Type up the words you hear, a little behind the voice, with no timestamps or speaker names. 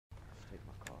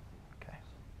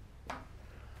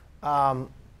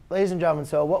Ladies and gentlemen,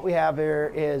 so what we have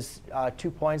here is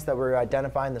 2 points that we're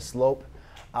identifying the slope.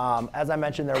 As I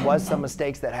mentioned, there was some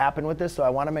mistakes that happened with this, so I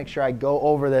want to make sure I go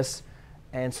over this,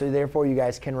 and so therefore you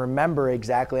guys can remember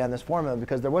exactly on this formula,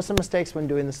 because there was some mistakes when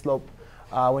doing the slope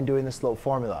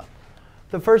formula.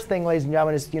 The first thing, ladies and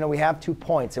gentlemen, is we have 2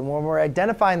 points, and when we're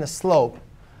identifying the slope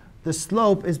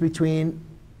is between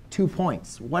 2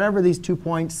 points, whatever these 2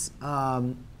 points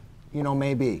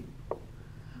may be.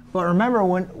 But remember,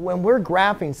 when we're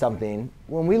graphing something,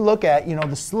 when we look at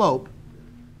the slope,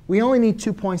 we only need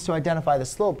 2 points to identify the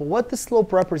slope. But what the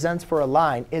slope represents for a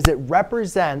line is it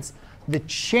represents the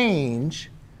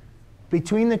change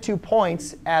between the 2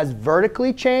 points as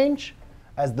vertically change,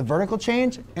 as the vertical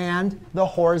change, and the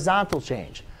horizontal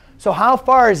change. So how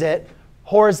far is it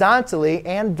horizontally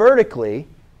and vertically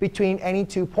between any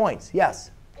 2 points?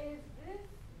 Yes? Is this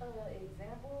an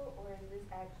example, or is this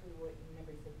actually what you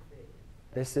never said before?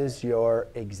 This is your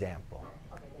example.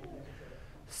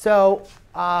 So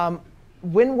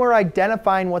when we're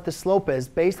identifying what the slope is,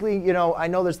 basically, I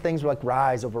know there's things like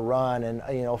rise over run and,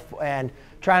 and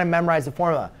trying to memorize the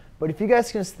formula. But if you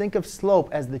guys can just think of slope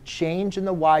as the change in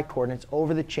the y coordinates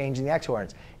over the change in the x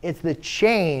coordinates, it's the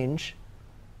change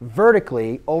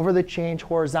vertically over the change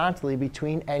horizontally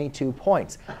between any 2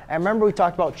 points. And remember, we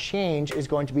talked about change is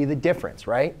going to be the difference,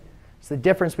 right? It's the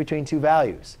difference between 2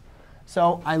 values.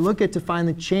 So I look at to find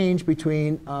the change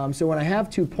between, so when I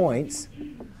have 2 points,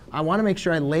 I want to make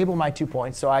sure I label my 2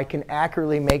 points so I can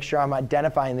accurately make sure I'm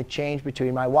identifying the change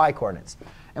between my y coordinates.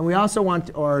 And we also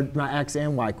want, or my x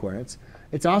and y coordinates.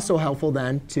 It's also helpful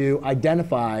then to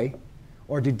identify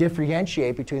or to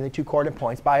differentiate between the 2 coordinate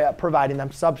points by providing them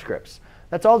subscripts.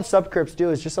 That's all the subscripts do,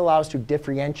 is just allow us to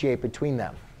differentiate between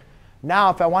them.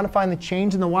 Now, if I want to find the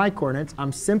change in the y coordinates,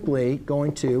 I'm simply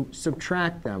going to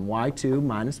subtract them, y2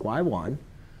 minus y1,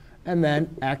 and then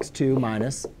x2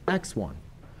 minus x1,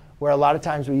 where a lot of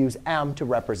times we use m to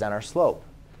represent our slope.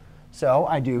 So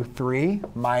I do 3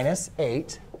 minus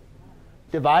 8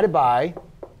 divided by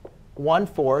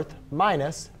 1/4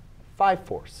 minus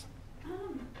 5/4.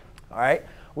 All right?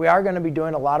 We are going to be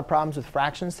doing a lot of problems with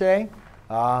fractions today,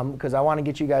 because I want to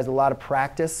get you guys a lot of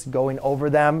practice going over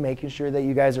them, making sure that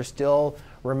you guys are still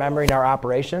remembering our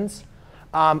operations.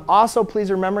 Also,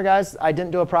 please remember, guys, I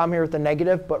didn't do a problem here with the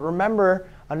negative. But remember,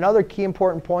 another key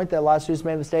important point that a lot of students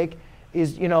made a mistake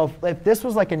is, if this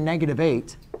was like a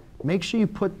 -8, make sure you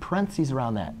put parentheses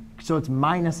around that, so it's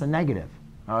minus a negative.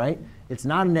 All right? It's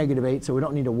not a -8, so we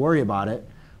don't need to worry about it.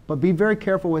 But be very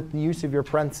careful with the use of your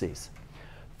parentheses.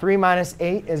 3 minus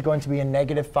 8 is going to be a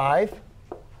 -5.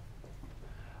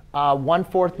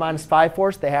 1/4 minus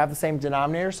 5/4, they have the same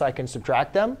denominator, so I can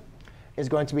subtract them, is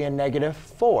going to be a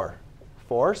 -4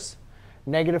 fourths.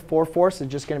 -4 fourths is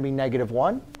just going to be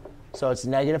 -1. So it's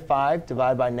 -5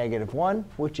 divided by -1,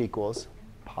 which equals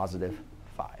 +1.